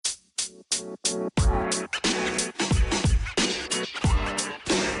Hey,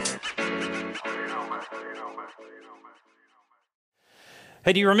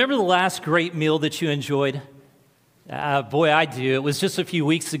 do you remember the last great meal that you enjoyed? Boy, I do. It was just a few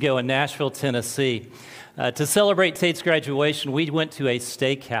weeks ago in Nashville, Tennessee. To celebrate Tate's graduation, we went to a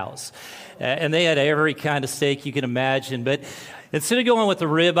steakhouse, and they had every kind of steak you can imagine. But instead of going with the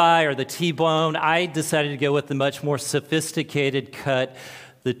ribeye or the T-bone, I decided to go with the much more sophisticated cut,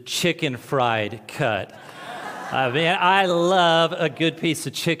 the chicken fried cut. Man, I love a good piece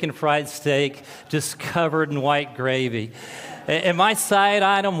of chicken fried steak just covered in white gravy. And my side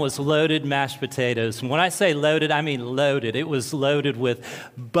item was loaded mashed potatoes. And when I say loaded, I mean loaded. It was loaded with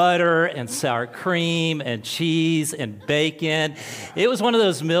butter and sour cream and cheese and bacon. It was one of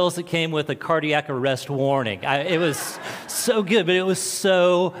those meals that came with a cardiac arrest warning. It was so good, but it was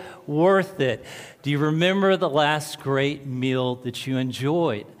so worth it. Do you remember the last great meal that you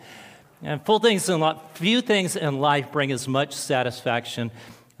enjoyed? And few things in life bring as much satisfaction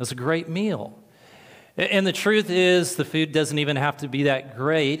as a great meal. And the truth is, the food doesn't even have to be that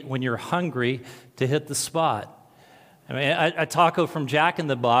great when you're hungry to hit the spot. I mean, a taco from Jack in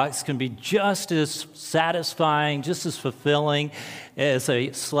the Box can be just as satisfying, just as fulfilling as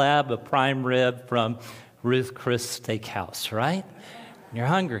a slab of prime rib from Ruth Chris Steakhouse, right? When you're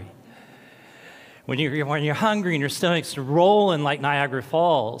hungry. When you're hungry and your stomach's rolling like Niagara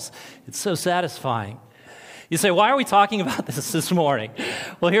Falls, it's so satisfying. You say, why are we talking about this morning?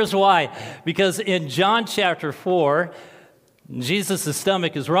 Well, here's why. Because in John chapter 4, Jesus'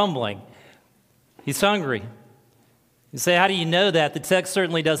 stomach is rumbling. He's hungry. You say, how do you know that? The text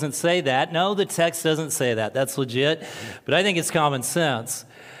certainly doesn't say that. No, the text doesn't say that. That's legit. But I think it's common sense.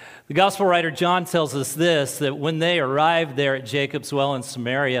 The gospel writer John tells us this, that when they arrived there at Jacob's well in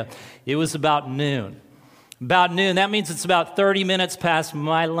Samaria, it was about noon. About noon, that means it's about 30 minutes past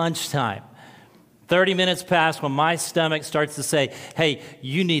my lunchtime. 30 minutes past when my stomach starts to say, hey,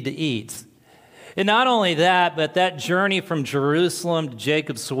 you need to eat. And not only that, but that journey from Jerusalem to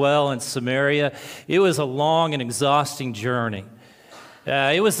Jacob's well in Samaria, it was a long and exhausting journey.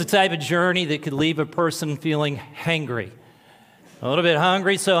 It was the type of journey that could leave a person feeling hangry. A little bit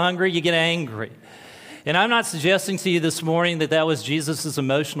hungry, so hungry you get angry. And I'm not suggesting to you this morning that was Jesus'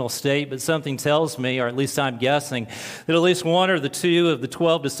 emotional state, but something tells me, or at least I'm guessing, that at least one or the two of the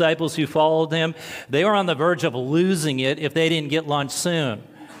 12 disciples who followed him, they were on the verge of losing it if they didn't get lunch soon.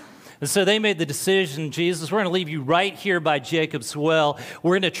 And so they made the decision, Jesus, we're going to leave you right here by Jacob's well.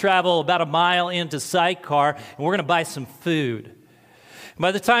 We're going to travel about a mile into Sychar, and we're going to buy some food.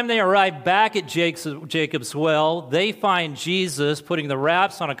 By the time they arrive back at Jacob's well, they find Jesus putting the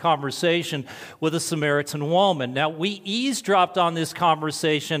wraps on a conversation with a Samaritan woman. Now, we eavesdropped on this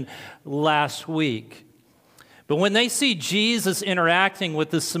conversation last week. But when they see Jesus interacting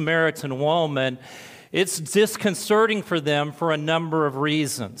with the Samaritan woman, it's disconcerting for them for a number of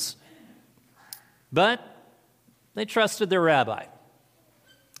reasons. But they trusted their rabbi.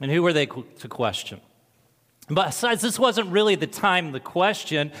 And who were they to question? But besides, this wasn't really the time to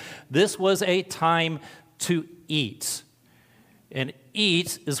question. This was a time to eat. And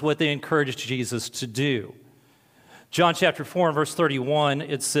eat is what they encouraged Jesus to do. John chapter 4 and verse 31,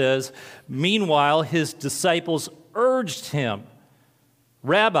 it says, meanwhile, his disciples urged him,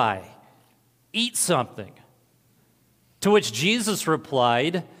 Rabbi, eat something. To which Jesus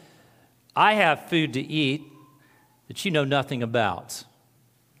replied, I have food to eat that you know nothing about.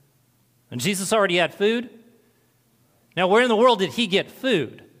 And Jesus already had food. Now, where in the world did he get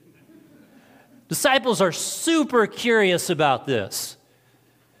food? Disciples are super curious about this.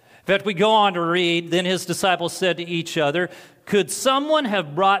 In fact, we go on to read, then his disciples said to each other, could someone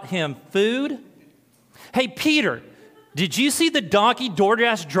have brought him food? Hey, Peter, did you see the donkey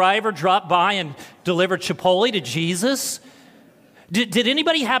DoorDash driver drop by and deliver Chipotle to Jesus? Did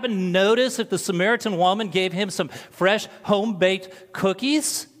anybody happen to notice if the Samaritan woman gave him some fresh home-baked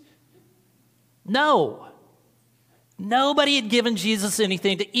cookies? No. Nobody had given Jesus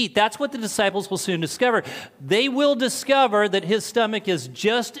anything to eat. That's what the disciples will soon discover. They will discover that his stomach is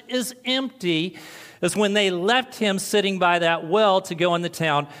just as empty as when they left him sitting by that well to go in the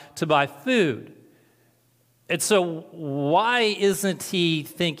town to buy food. And so why isn't he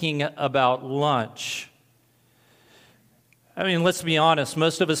thinking about lunch? I mean, let's be honest.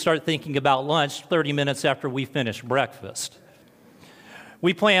 Most of us start thinking about lunch 30 minutes after we finish breakfast.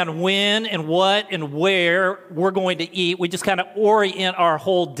 We plan when and what and where we're going to eat. We just kind of orient our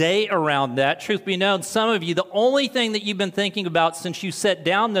whole day around that. Truth be known, some of you, the only thing that you've been thinking about since you sat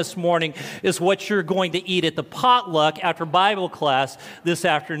down this morning is what you're going to eat at the potluck after Bible class this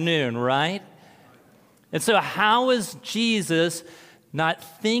afternoon, right? And so how is Jesus not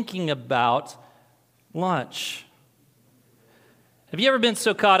thinking about lunch. Have you ever been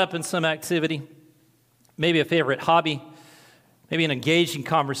so caught up in some activity, maybe a favorite hobby, maybe an engaging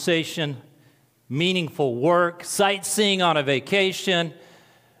conversation, meaningful work, sightseeing on a vacation,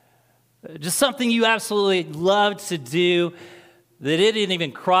 just something you absolutely love to do, that it didn't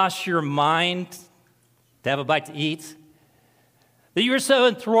even cross your mind to have a bite to eat? That you were so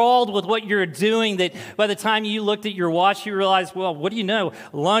enthralled with what you're doing that by the time you looked at your watch, you realized, well, what do you know?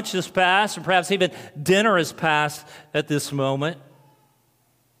 Lunch has passed, and perhaps even dinner has passed at this moment.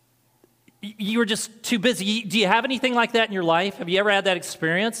 You were just too busy. Do you have anything like that in your life? Have you ever had that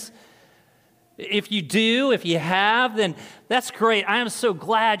experience? If you do, if you have, then that's great. I am so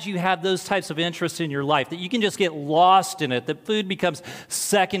glad you have those types of interests in your life, that you can just get lost in it, that food becomes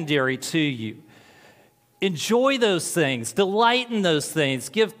secondary to you. Enjoy those things. Delight in those things.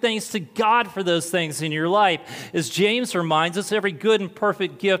 Give thanks to God for those things in your life. As James reminds us, every good and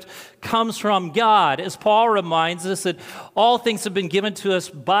perfect gift comes from God. As Paul reminds us that all things have been given to us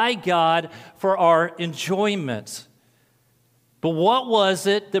by God for our enjoyment. But what was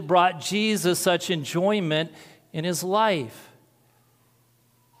it that brought Jesus such enjoyment in his life?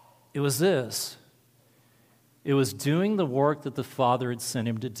 It was this. It was doing the work that the Father had sent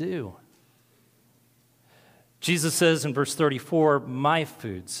him to do. Jesus says in verse 34, "My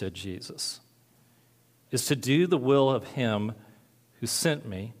food," said Jesus, "is to do the will of him who sent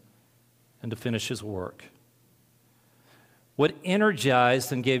me and to finish his work." What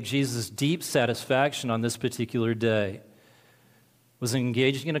energized and gave Jesus deep satisfaction on this particular day was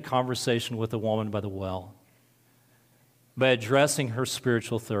engaging in a conversation with a woman by the well, by addressing her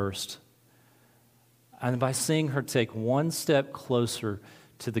spiritual thirst, and by seeing her take one step closer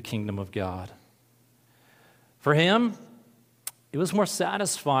to the kingdom of God. For him, it was more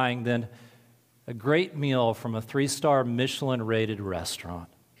satisfying than a great meal from a 3-star Michelin-rated restaurant.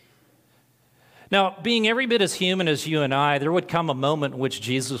 Now, being every bit as human as you and I, there would come a moment in which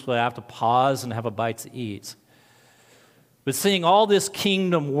Jesus would have to pause and have a bite to eat. But seeing all this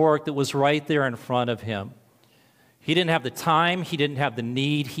kingdom work that was right there in front of him, he didn't have the time, he didn't have the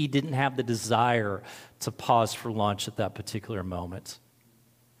need, he didn't have the desire to pause for lunch at that particular moment.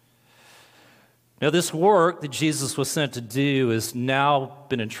 Now, this work that Jesus was sent to do has now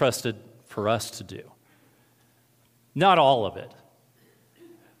been entrusted for us to do. Not all of it.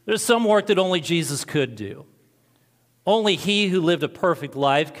 There's some work that only Jesus could do. Only he who lived a perfect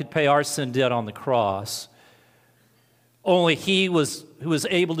life could pay our sin debt on the cross. Only he who was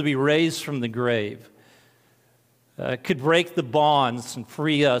able to be raised from the grave could break the bonds and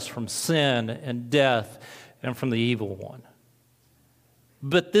free us from sin and death and from the evil one.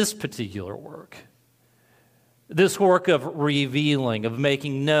 But this particular work, this work of revealing, of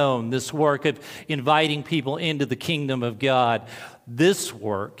making known, this work of inviting people into the kingdom of God, this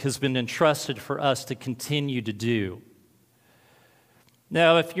work has been entrusted for us to continue to do.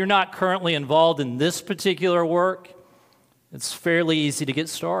 Now, if you're not currently involved in this particular work, it's fairly easy to get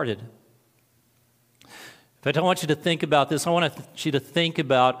started. In fact, I want you to think about this. I want you to think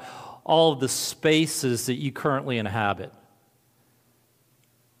about all of the spaces that you currently inhabit.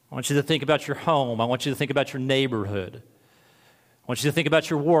 I want you to think about your home. I want you to think about your neighborhood. I want you to think about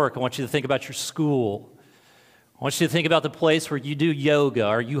your work. I want you to think about your school. I want you to think about the place where you do yoga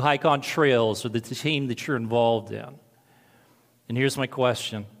or you hike on trails or the team that you're involved in. And here's my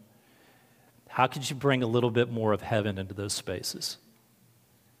question. How could you bring a little bit more of heaven into those spaces?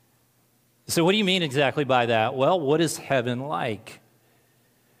 So what do you mean exactly by that? Well, what is heaven like?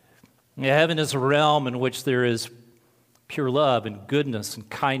 Heaven is a realm in which there is pure love and goodness and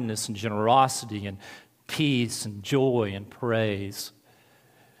kindness and generosity and peace and joy and praise.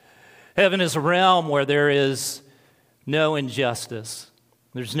 Heaven is a realm where there is no injustice.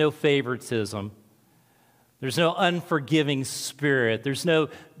 There's no favoritism. There's no unforgiving spirit. There's no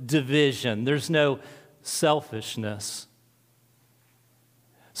division. There's no selfishness.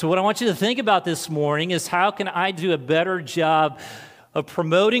 So what I want you to think about this morning is, how can I do a better job of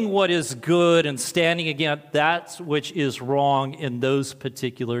promoting what is good and standing against that which is wrong in those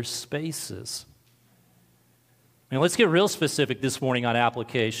particular spaces? And let's get real specific this morning on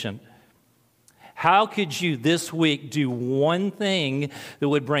application. How could you this week do one thing that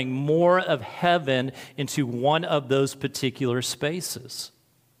would bring more of heaven into one of those particular spaces?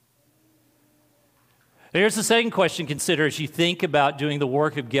 Here's the second question to consider as you think about doing the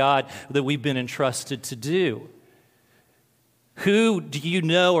work of God that we've been entrusted to do. Who do you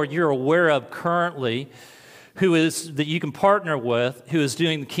know or you're aware of currently that you can partner with, who is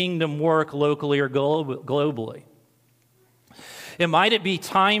doing the kingdom work locally or globally? And might it be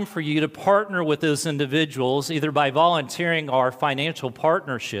time for you to partner with those individuals, either by volunteering or financial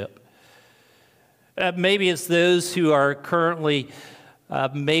partnership? Maybe it's those who are currently,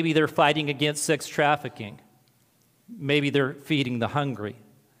 maybe they're fighting against sex trafficking. Maybe they're feeding the hungry.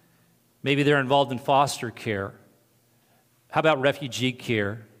 Maybe they're involved in foster care. How about refugee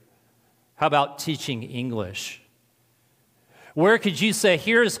care? How about teaching English? Where could you say,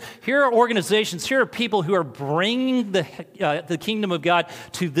 here are organizations, here are people who are bringing the kingdom of God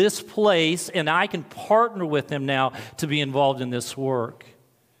to this place, and I can partner with them now to be involved in this work?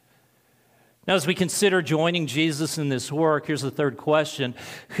 Now, as we consider joining Jesus in this work, here's the third question.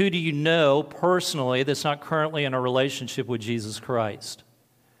 Who do you know personally that's not currently in a relationship with Jesus Christ?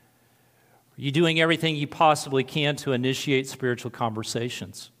 Are you doing everything you possibly can to initiate spiritual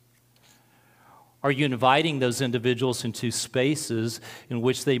conversations? Are you inviting those individuals into spaces in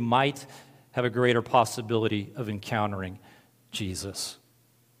which they might have a greater possibility of encountering Jesus?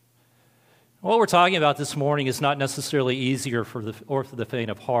 What we're talking about this morning is not necessarily easier for the faint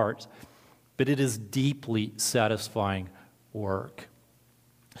of heart, but it is deeply satisfying work.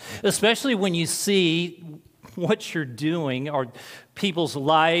 Especially when you see what you're doing are people's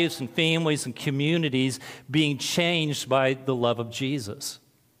lives and families and communities being changed by the love of Jesus.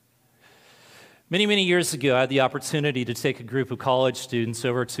 Many, many years ago, I had the opportunity to take a group of college students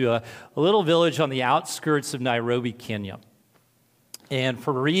over to a little village on the outskirts of Nairobi, Kenya. And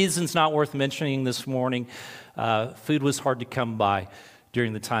for reasons not worth mentioning this morning, food was hard to come by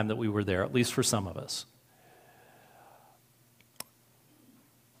during the time that we were there, at least for some of us.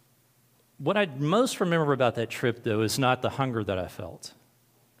 What I most remember about that trip, though, is not the hunger that I felt.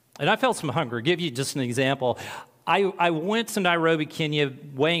 And I felt some hunger. I'll give you just an example. I went to Nairobi, Kenya,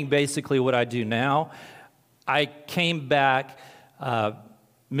 weighing basically what I do now. I came back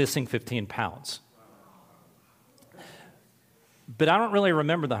missing 15 pounds. But I don't really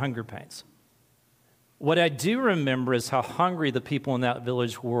remember the hunger pains. What I do remember is how hungry the people in that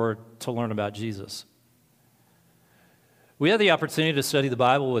village were to learn about Jesus. We had the opportunity to study the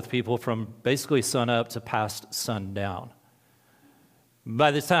Bible with people from basically sun up to past sundown.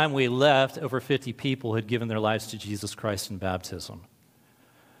 By the time we left, over 50 people had given their lives to Jesus Christ in baptism.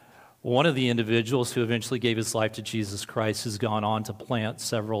 One of the individuals who eventually gave his life to Jesus Christ has gone on to plant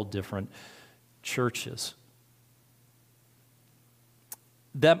several different churches.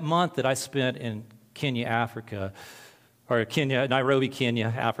 That month that I spent in Nairobi,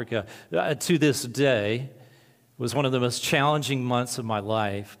 Kenya, Africa, to this day, was one of the most challenging months of my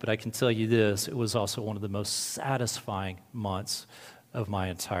life, but I can tell you this, it was also one of the most satisfying months of my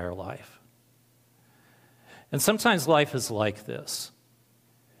entire life. And sometimes life is like this.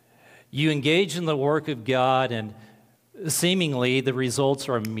 You engage in the work of God, and seemingly the results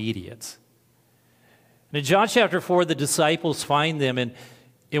are immediate. And in John chapter 4, the disciples find them in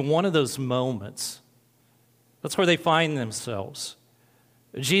one of those moments. That's where they find themselves.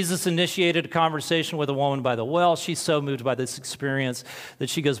 Jesus initiated a conversation with a woman by the well. She's so moved by this experience that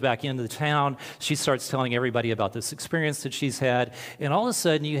she goes back into the town. She starts telling everybody about this experience that she's had. And all of a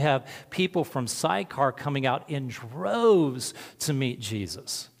sudden, you have people from Sychar coming out in droves to meet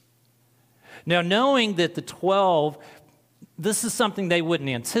Jesus. Now, knowing that the 12, this is something they wouldn't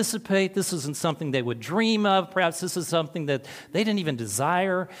anticipate. This isn't something they would dream of. Perhaps this is something that they didn't even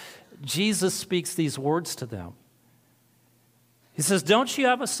desire. Jesus speaks these words to them. He says, don't you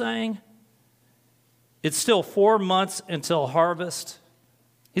have a saying? It's still 4 months until harvest.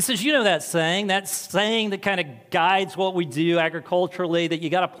 He says, you know that saying that kind of guides what we do agriculturally, that you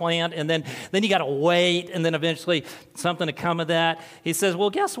got to plant and then you got to wait and then eventually something to come of that. He says, well,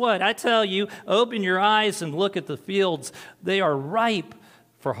 guess what? I tell you, open your eyes and look at the fields. They are ripe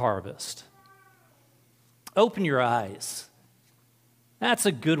for harvest. Open your eyes. That's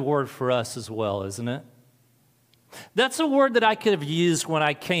a good word for us as well, isn't it? That's a word that I could have used when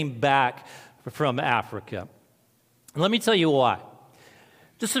I came back from Africa. Let me tell you why.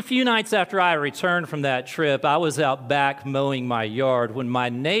 Just a few nights after I returned from that trip, I was out back mowing my yard when my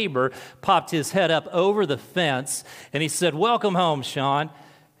neighbor popped his head up over the fence and he said, welcome home, Sean.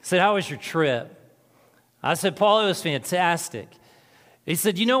 He said, how was your trip? I said, Paul, it was fantastic. He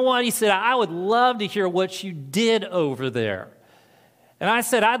said, you know what? He said, I would love to hear what you did over there. And I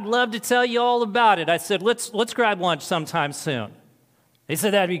said, I'd love to tell you all about it. I said, let's grab lunch sometime soon. He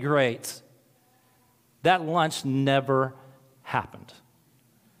said, that'd be great. That lunch never happened.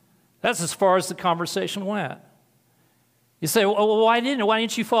 That's as far as the conversation went. You say, well, why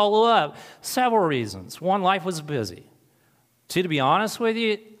didn't you follow up? Several reasons. One, life was busy. Two, to be honest with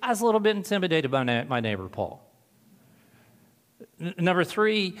you, I was a little bit intimidated by my neighbor, Paul. Number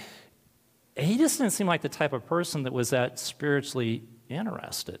three, he just didn't seem like the type of person that was that spiritually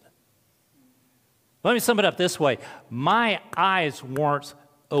interested. Let me sum it up this way. My eyes weren't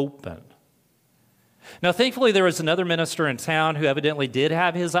open. Now, thankfully, there was another minister in town who evidently did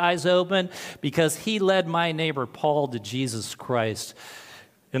have his eyes open because he led my neighbor Paul to Jesus Christ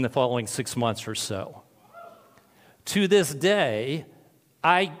in the following 6 months or so. To this day,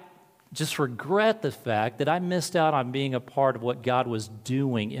 I just regret the fact that I missed out on being a part of what God was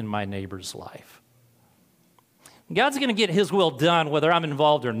doing in my neighbor's life. God's going to get his will done whether I'm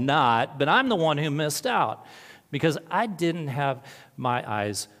involved or not, but I'm the one who missed out because I didn't have my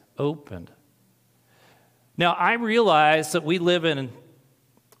eyes opened. Now, I realize that we live in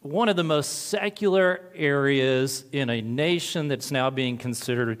one of the most secular areas in a nation that's now being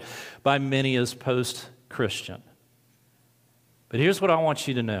considered by many as post-Christian. But here's what I want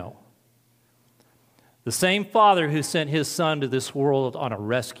you to know. The same Father who sent his Son to this world on a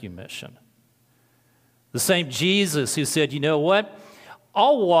rescue mission, the same Jesus who said, you know what?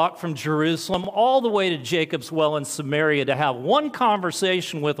 I'll walk from Jerusalem all the way to Jacob's well in Samaria to have one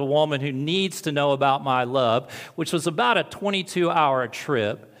conversation with a woman who needs to know about my love, which was about a 22-hour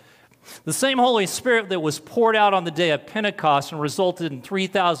trip. The same Holy Spirit that was poured out on the day of Pentecost and resulted in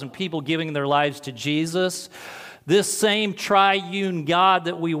 3,000 people giving their lives to Jesus. This same triune God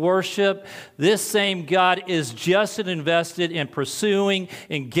that we worship, this same God is just as invested in pursuing,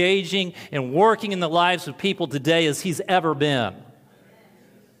 engaging, and working in the lives of people today as he's ever been.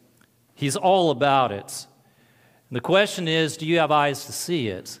 He's all about it. And the question is, do you have eyes to see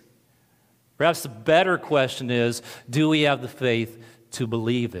it? Perhaps the better question is, do we have the faith to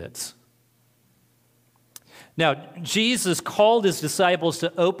believe it? Now, Jesus called his disciples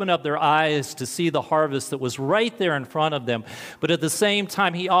to open up their eyes to see the harvest that was right there in front of them. But at the same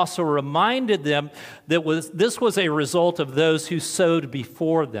time, he also reminded them that this was a result of those who sowed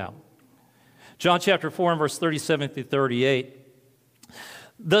before them. John chapter 4 and verse 37 through 38.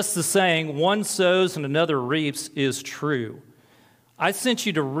 Thus the saying, one sows and another reaps, is true. I sent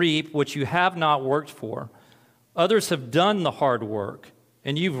you to reap what you have not worked for. Others have done the hard work,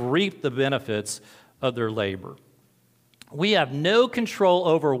 and you've reaped the benefits of their labor. We have no control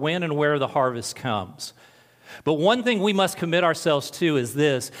over when and where the harvest comes. But one thing we must commit ourselves to is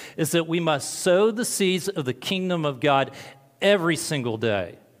that we must sow the seeds of the kingdom of God every single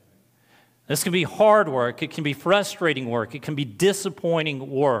day. This can be hard work. It can be frustrating work. It can be disappointing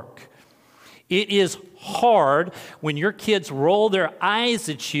work. It is hard when your kids roll their eyes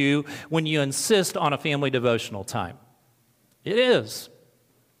at you when you insist on a family devotional time. It is.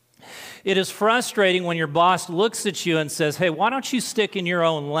 It is frustrating when your boss looks at you and says, hey, why don't you stick in your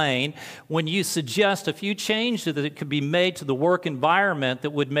own lane, when you suggest a few changes that could be made to the work environment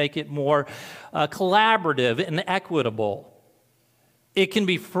that would make it more collaborative and equitable. It can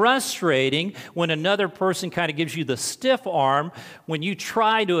be frustrating when another person kind of gives you the stiff arm when you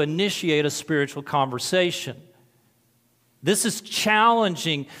try to initiate a spiritual conversation. This is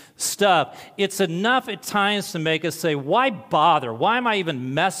challenging stuff. It's enough at times to make us say, why bother? Why am I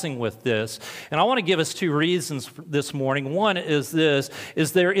even messing with this? And I want to give us two reasons this morning. One is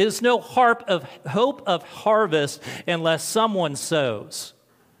there is no hope of harvest unless someone sows.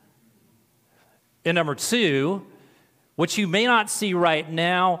 And number two, what you may not see right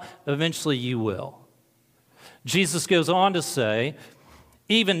now, eventually you will. Jesus goes on to say,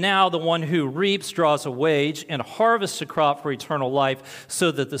 even now the one who reaps draws a wage and harvests a crop for eternal life,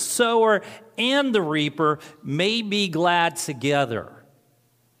 so that the sower and the reaper may be glad together.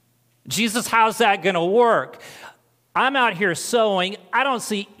 Jesus, how's that going to work? I'm out here sowing, I don't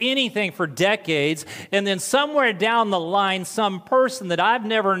see anything for decades, and then somewhere down the line, some person that I've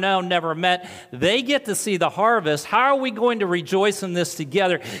never known, never met, they get to see the harvest. How are we going to rejoice in this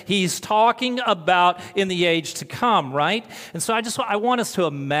together? He's talking about in the age to come, right? And so I want us to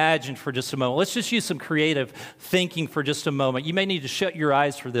imagine for just a moment. Let's just use some creative thinking for just a moment. You may need to shut your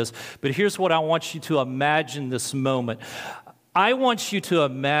eyes for this, but here's what I want you to imagine this moment. I want you to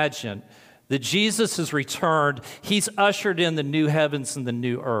imagine that Jesus has returned. He's ushered in the new heavens and the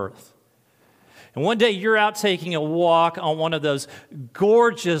new earth. And one day you're out taking a walk on one of those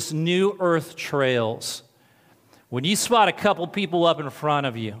gorgeous new earth trails when you spot a couple people up in front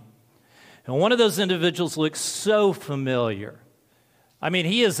of you. And one of those individuals looks so familiar. I mean,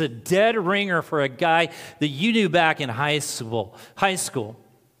 he is a dead ringer for a guy that you knew back in high school.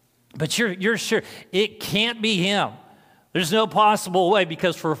 But you're sure it can't be him. There's no possible way,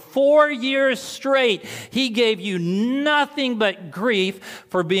 because for 4 years straight, he gave you nothing but grief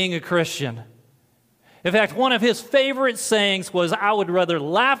for being a Christian. In fact, one of his favorite sayings was, I would rather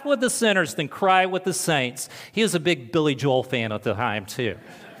laugh with the sinners than cry with the saints. He was a big Billy Joel fan at the time, too.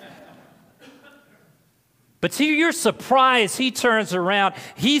 But to your surprise, he turns around,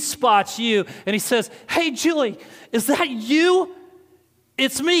 he spots you, and he says, "Hey, Julie, is that you?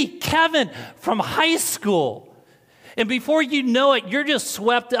 It's me, Kevin, from high school." And before you know it, you're just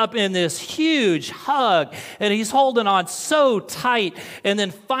swept up in this huge hug, and he's holding on so tight. And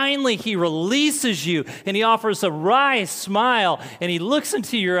then finally, he releases you, and he offers a wry smile, and he looks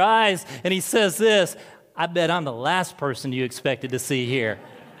into your eyes, and he says this, "I bet I'm the last person you expected to see here."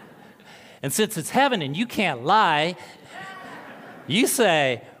 And since it's heaven and you can't lie, you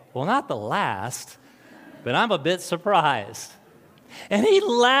say, "Well, not the last, but I'm a bit surprised." And he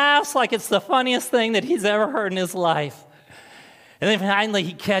laughs like it's the funniest thing that he's ever heard in his life. And then finally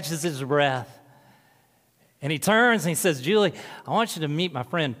he catches his breath. And he turns and he says, "Julie, I want you to meet my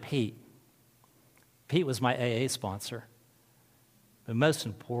friend Pete." Pete was my AA sponsor. But most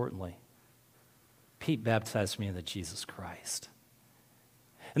importantly, Pete baptized me into Jesus Christ.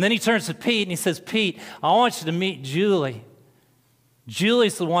 And then he turns to Pete and he says, "Pete, I want you to meet Julie.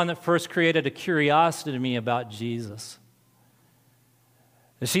 Julie's the one that first created a curiosity to me about Jesus.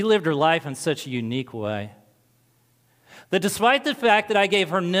 And she lived her life in such a unique way that despite the fact that I gave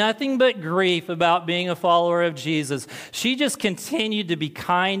her nothing but grief about being a follower of Jesus, she just continued to be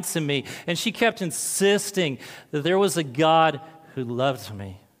kind to me, and she kept insisting that there was a God who loved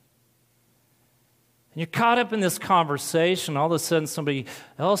me." And you're caught up in this conversation. All of a sudden, somebody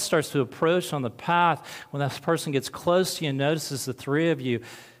else starts to approach on the path. When that person gets close to you and notices the three of you,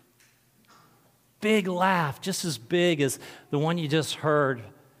 big laugh, just as big as the one you just heard.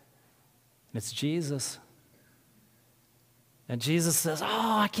 And it's Jesus. And Jesus says,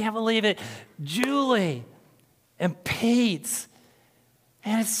 "Oh, I can't believe it. Julie and Pete.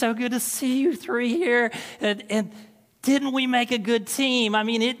 And it's so good to see you three here. And didn't we make a good team? I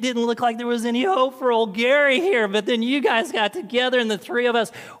mean, it didn't look like there was any hope for old Gary here, but then you guys got together, and the three of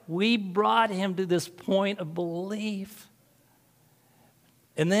us, we brought him to this point of belief."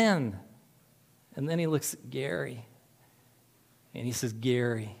 And then he looks at Gary, and he says,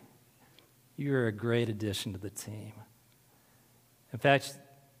 "Gary, you're a great addition to the team. In fact,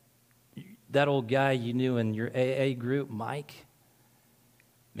 that old guy you knew in your AA group, Mike,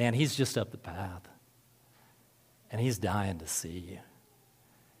 man, he's just up the path. And he's dying to see you."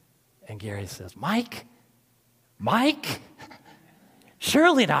 And Gary says, Mike?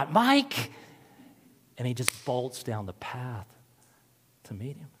 Surely not Mike." And he just bolts down the path to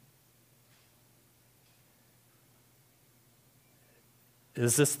meet him.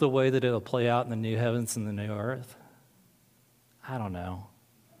 Is this the way that it'll play out in the new heavens and the new earth? I don't know.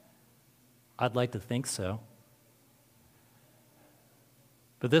 I'd like to think so.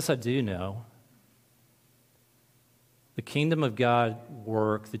 But this I do know. The kingdom of God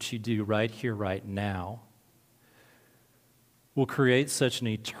work that you do right here, right now, will create such an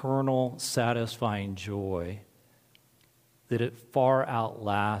eternal, satisfying joy that it far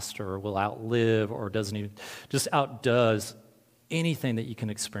outlasts or will outlive or doesn't even, just outdoes anything that you can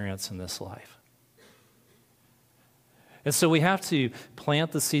experience in this life. And so we have to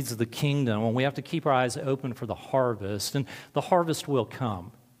plant the seeds of the kingdom, and we have to keep our eyes open for the harvest, and the harvest will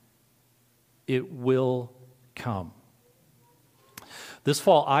come. It will come. This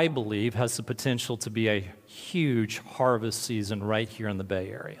fall, I believe, has the potential to be a huge harvest season right here in the Bay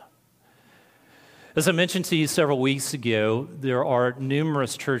Area. As I mentioned to you several weeks ago, there are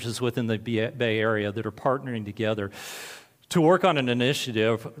numerous churches within the Bay Area that are partnering together to work on an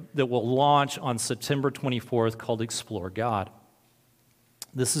initiative that will launch on September 24th called Explore God.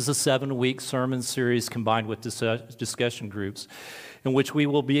 This is a 7-week sermon series combined with discussion groups in which we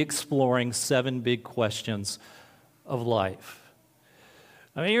will be exploring 7 big questions of life.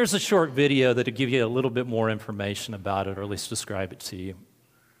 I mean, here's a short video that'll give you a little bit more information about it, or at least describe it to you.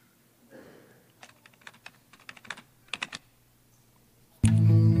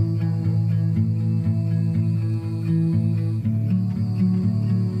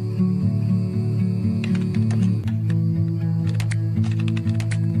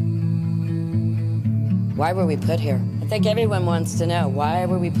 Why were we put here? I think everyone wants to know, why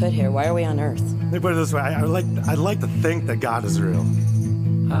were we put here? Why are we on earth? Let me put it this way. I'd like to think that God is real.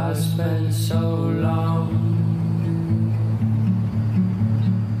 I spent so long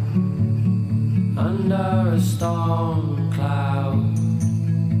under a storm cloud.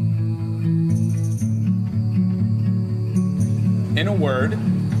 In a word,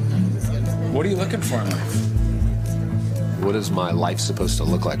 what are you looking for in life? What is my life supposed to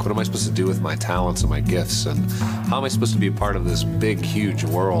look like? What am I supposed to do with my talents and my gifts? And how am I supposed to be a part of this big, huge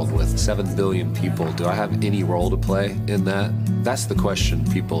world with 7 billion people? Do I have any role to play in that? That's the question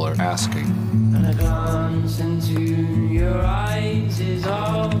people are asking. And a glance into your eyes is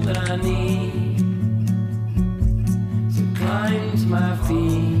all that I need. inclines my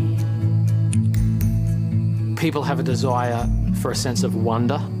feet. People have a desire for a sense of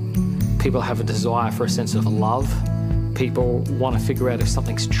wonder. People have a desire for a sense of love. People want to figure out if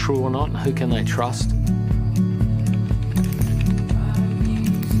something's true or not and who can they trust.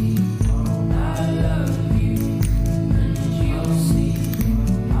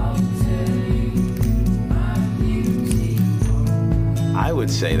 I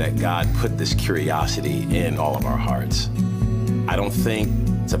would say that God put this curiosity in all of our hearts. I don't think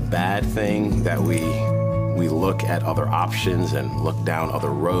it's a bad thing that we look at other options and look down other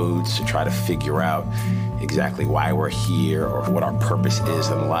roads to try to figure out exactly why we're here or what our purpose is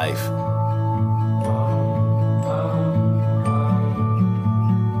in life.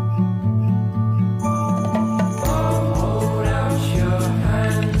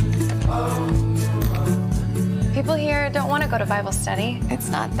 People here don't want to go to Bible study. It's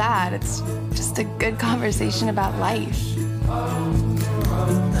not that. It's just a good conversation about life.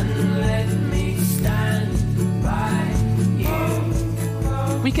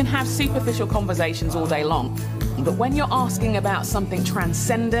 We can have superficial conversations all day long, but when you're asking about something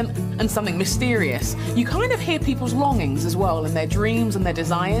transcendent and something mysterious, you kind of hear people's longings as well, and their dreams and their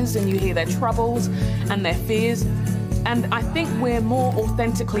desires, and you hear their troubles and their fears. And I think we're more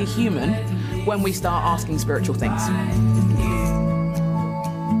authentically human when we start asking spiritual things.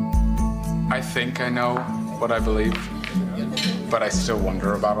 I think I know what I believe, but I still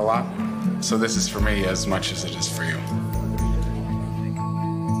wonder about a lot. So this is for me as much as it is for you.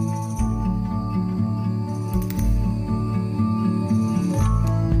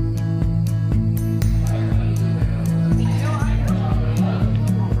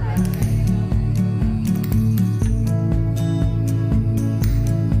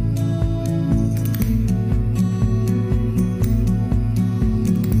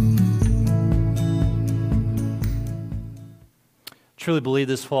 Truly believe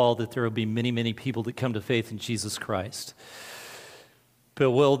this fall that there will be many, many people that come to faith in Jesus Christ.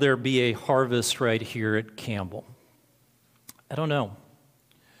 But will there be a harvest right here at Campbell? I don't know.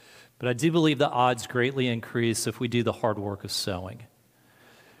 But I do believe the odds greatly increase if we do the hard work of sowing.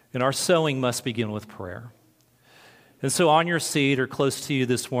 And our sowing must begin with prayer. And so on your seat or close to you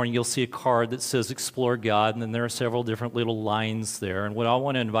this morning, you'll see a card that says Explore God, and then there are several different little lines there. And what I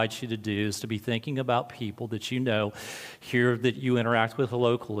want to invite you to do is to be thinking about people that you know here that you interact with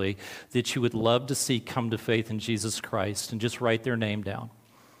locally that you would love to see come to faith in Jesus Christ, and just write their name down.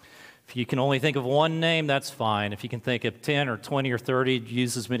 If you can only think of one name, that's fine. If you can think of 10 or 20 or 30,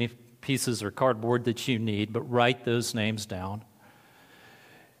 use as many pieces or cardboard that you need, but write those names down.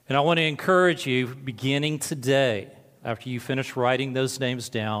 And I want to encourage you, beginning today, after you finish writing those names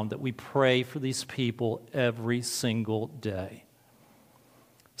down, that we pray for these people every single day.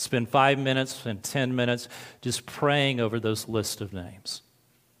 Spend 5 minutes, spend 10 minutes just praying over those list of names.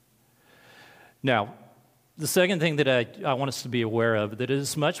 Now, the second thing that I want us to be aware of, that it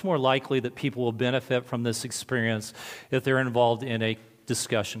is much more likely that people will benefit from this experience if they're involved in a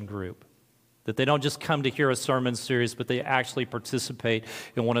discussion group. That they don't just come to hear a sermon series, but they actually participate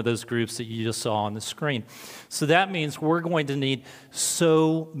in one of those groups that you just saw on the screen. So that means we're going to need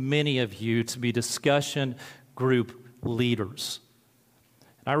so many of you to be discussion group leaders.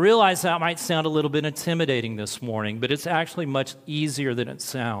 And I realize that might sound a little bit intimidating this morning, but it's actually much easier than it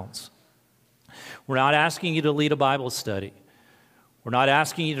sounds. We're not asking you to lead a Bible study. We're not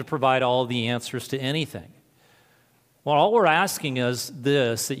asking you to provide all the answers to anything. Well, all we're asking is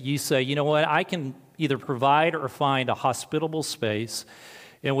this, that you say, you know what, I can either provide or find a hospitable space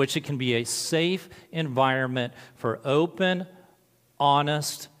in which it can be a safe environment for open,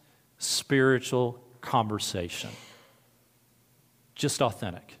 honest, spiritual conversation. Just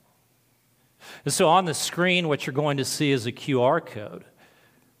authentic. And so on the screen, what you're going to see is a QR code.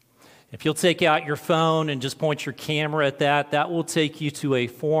 If you'll take out your phone and just point your camera at that, that will take you to a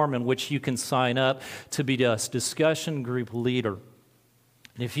form in which you can sign up to be a discussion group leader.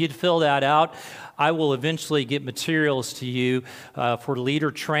 And if you'd fill that out, I will eventually get materials to you for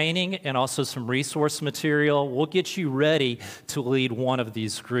leader training and also some resource material. We'll get you ready to lead one of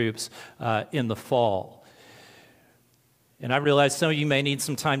these groups in the fall. And I realize some of you may need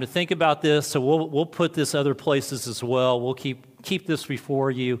some time to think about this, so we'll put this other places as well. We'll keep this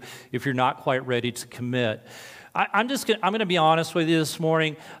before you if you're not quite ready to commit. I'm going to be honest with you this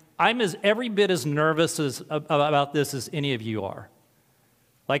morning. I'm every bit as nervous about this as any of you are.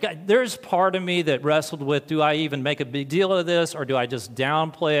 There's part of me that wrestled with, do I even make a big deal of this, or do I just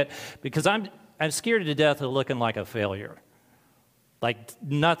downplay it? Because I'm scared to death of looking like a failure. Like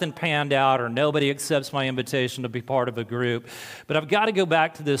nothing panned out or nobody accepts my invitation to be part of a group. But I've got to go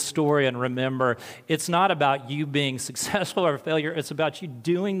back to this story and remember, it's not about you being successful or failure. It's about you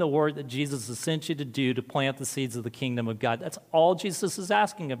doing the work that Jesus has sent you to do to plant the seeds of the kingdom of God. That's all Jesus is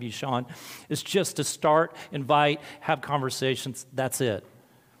asking of you, Sean, is just to start, invite, have conversations. That's it.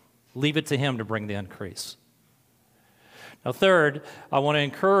 Leave it to him to bring the increase. Now, third, I want to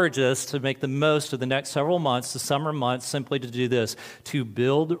encourage us to make the most of the next several months, the summer months, simply to do this, to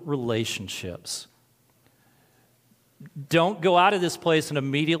build relationships. Don't go out of this place and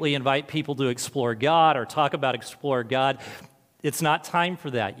immediately invite people to explore God or talk about explore God. It's not time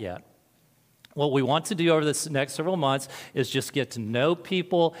for that yet. What we want to do over this next several months is just get to know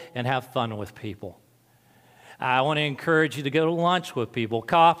people and have fun with people. I want to encourage you to go to lunch with people,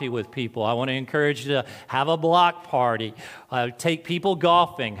 coffee with people. I want to encourage you to have a block party, take people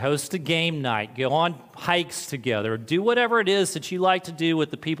golfing, host a game night, go on hikes together, do whatever it is that you like to do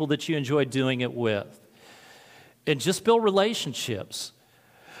with the people that you enjoy doing it with. And just build relationships.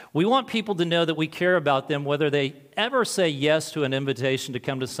 We want people to know that we care about them, whether they ever say yes to an invitation to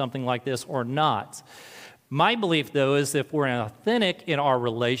come to something like this or not. My belief, though, is if we're authentic in our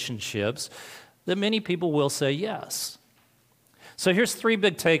relationships, that many people will say yes. So here's 3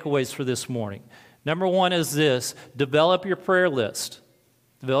 big takeaways for this morning. Number 1 is this: develop your prayer list.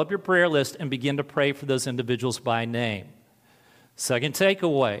 Develop your prayer list and begin to pray for those individuals by name. Second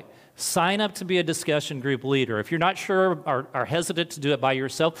takeaway: sign up to be a discussion group leader. If you're not sure or are hesitant to do it by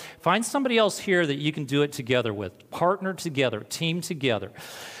yourself, find somebody else here that you can do it together with. Partner together, team together.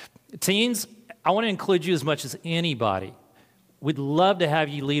 Teens, I want to include you as much as anybody. We'd love to have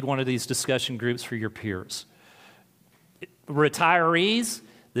you lead one of these discussion groups for your peers. Retirees,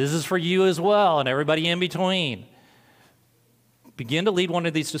 this is for you as well, and everybody in between. Begin to lead one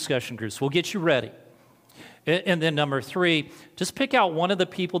of these discussion groups. We'll get you ready. And then number 3, just pick out one of the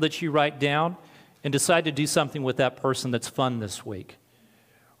people that you write down and decide to do something with that person that's fun this week.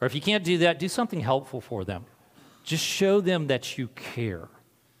 Or if you can't do that, do something helpful for them. Just show them that you care.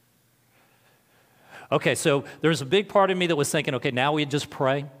 Okay, so there's a big part of me that was thinking, okay, now we just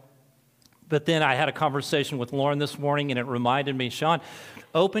pray. But then I had a conversation with Lauren this morning, and it reminded me, Sean,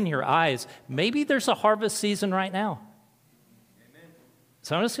 open your eyes. Maybe there's a harvest season right now. Amen.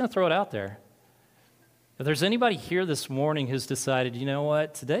 So I'm just going to throw it out there. If there's anybody here this morning who's decided, you know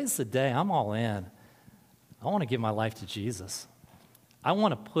what, today's the day, I'm all in. I want to give my life to Jesus. I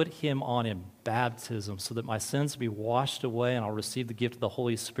want to put him on in baptism so that my sins be washed away and I'll receive the gift of the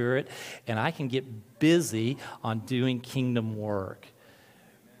Holy Spirit and I can get busy on doing kingdom work.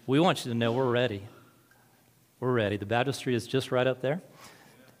 We want you to know we're ready. We're ready. The baptistry is just right up there.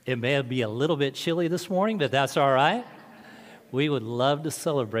 It may be a little bit chilly this morning, but that's all right. We would love to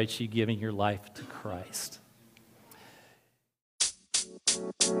celebrate you giving your life to Christ.